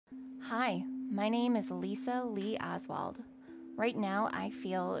Hi, my name is Lisa Lee Oswald. Right now, I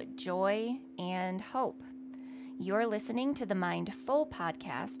feel joy and hope. You're listening to the Mindful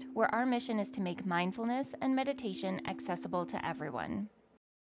podcast, where our mission is to make mindfulness and meditation accessible to everyone.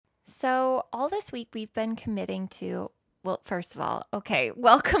 So, all this week, we've been committing to, well, first of all,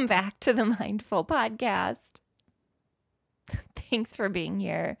 welcome back to the Mindful podcast. Thanks for being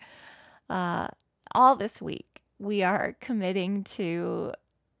here. All this week, we are committing to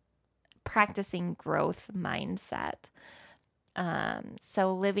practicing growth mindset.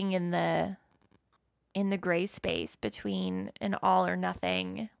 So living in the gray space between an all or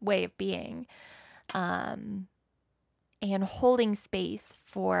nothing way of being, and holding space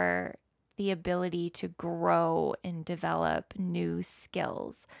for the ability to grow and develop new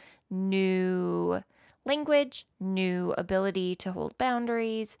skills, new language, new ability to hold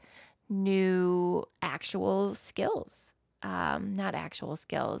boundaries, new actual skills. Not actual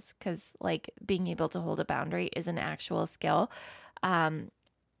skills, because like being able to hold a boundary is an actual skill.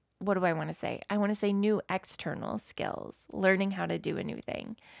 What do I want to say? I want to say new external skills, learning how to do a new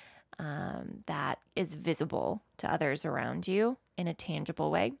thing that is visible to others around you in a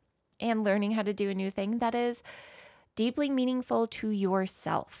tangible way, and learning how to do a new thing that is deeply meaningful to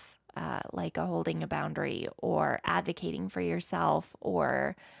yourself, like holding a boundary or advocating for yourself,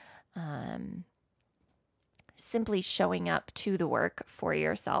 or simply showing up to the work for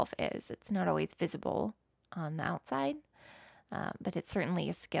yourself is. It's not always visible on the outside, but it's certainly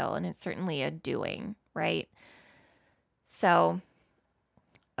a skill and it's certainly a doing, right? So,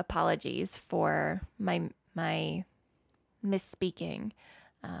 apologies for my misspeaking,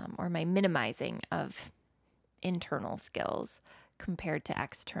 or my minimizing of internal skills compared to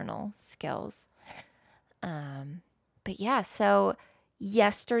external skills. But yeah, so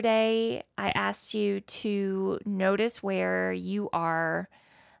yesterday I asked you to notice where you are,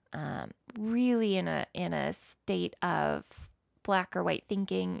 really in a state of black or white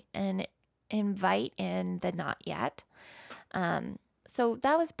thinking, and invite in the not yet. So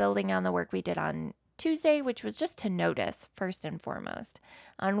that was building on the work we did on Tuesday, which was just to notice first and foremost.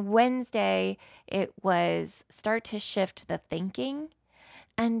 On Wednesday, it was start to shift the thinking.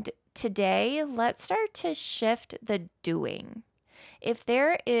 And today, let's start to shift the doing. If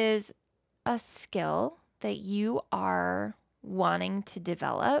there is a skill that you are wanting to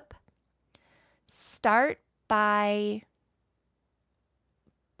develop, start by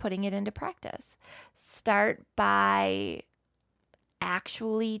putting it into practice. Start by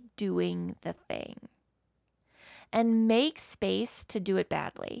actually doing the thing, and make space to do it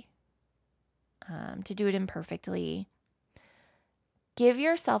badly, to do it imperfectly. Give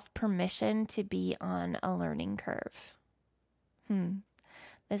yourself permission to be on a learning curve.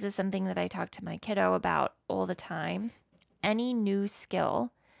 This is something that I talk to my kiddo about all the time. Any new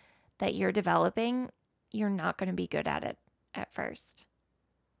skill that you're developing, you're not going to be good at it at first.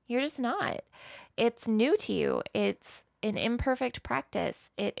 You're just not. It's new to you. It's an imperfect practice.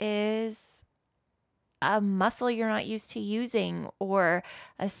 It is a muscle you're not used to using, or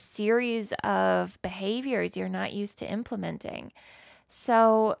a series of behaviors you're not used to implementing.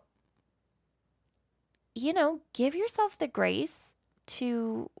 So, give yourself the grace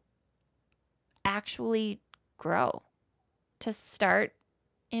to actually grow, to start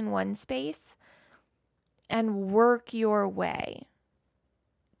in one space and work your way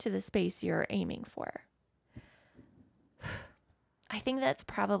to the space you're aiming for. I think that's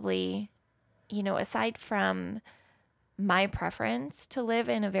probably, aside from my preference to live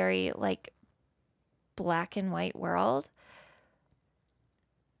in a very like black and white world,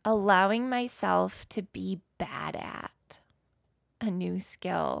 allowing myself to be bad at a new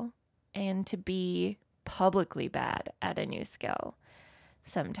skill and to be publicly bad at a new skill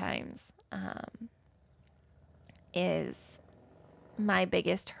sometimes, is my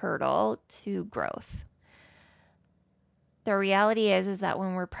biggest hurdle to growth. The reality is that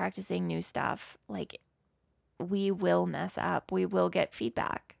when we're practicing new stuff, like, we will mess up. We will get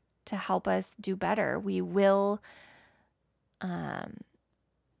feedback to help us do better. We will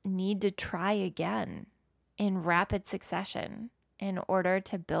need to try again in rapid succession in order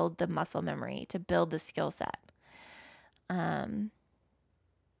to build the muscle memory, to build the skill set. And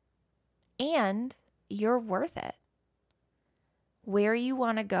you're worth it. Where you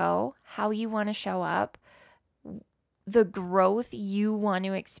want to go, how you want to show up, the growth you want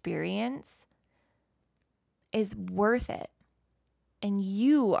to experience is worth it. And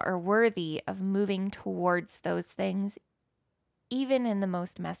you are worthy of moving towards those things, even in the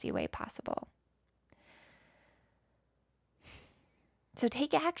most messy way possible. So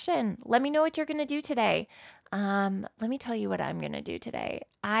take action. Let me know what you're going to do today. Let me tell you what I'm going to do today.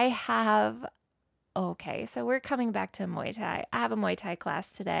 Okay, so we're coming back to Muay Thai. I have a Muay Thai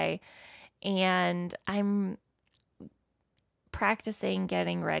class today, and I'm practicing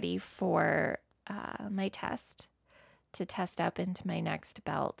getting ready for my test to test up into my next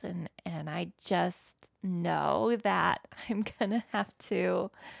belt. And I just know that I'm going to have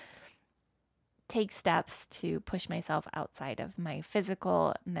to take steps to push myself outside of my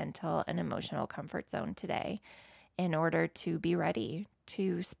physical, mental, and emotional comfort zone today in order to be ready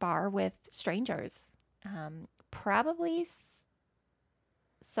to spar with strangers. Probably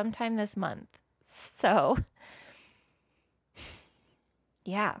sometime this month. So,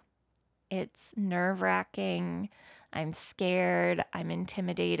 yeah, it's nerve wracking. I'm scared. I'm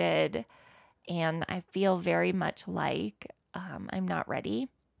intimidated. And I feel very much like I'm not ready.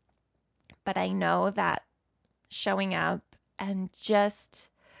 But I know that showing up and just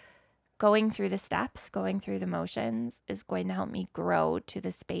going through the steps, going through the motions is going to help me grow to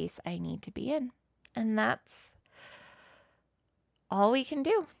the space I need to be in. And that's all we can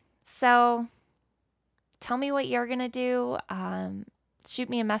do. So tell me what you're going to do. Shoot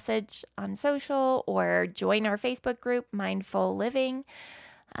me a message on social or join our Facebook group, Mindful Living,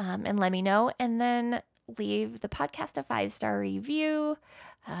 and let me know. And then leave the podcast a 5-star review,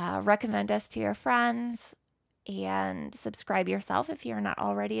 recommend us to your friends, and subscribe yourself if you're not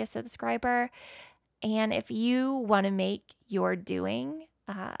already a subscriber. And if you want to make your doing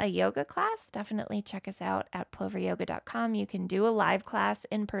a yoga class, definitely check us out at ploveryoga.com. You can do a live class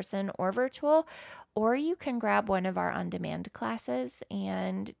in person or virtual, or you can grab one of our on-demand classes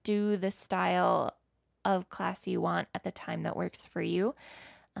and do the style of class you want at the time that works for you,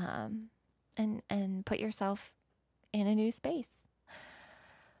 and put yourself in a new space.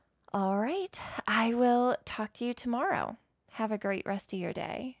 All right, I will talk to you tomorrow. Have a great rest of your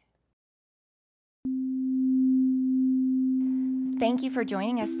day. Thank you for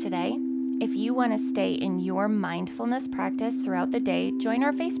joining us today. If you want to stay in your mindfulness practice throughout the day, join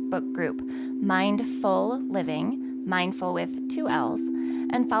our Facebook group, Mindful Living, mindful with 2 L's,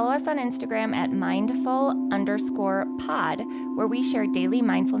 and follow us on Instagram at mindful_pod, where we share daily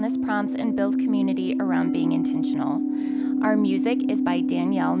mindfulness prompts and build community around being intentional. Our music is by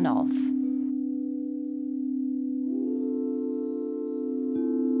Danielle Nolf.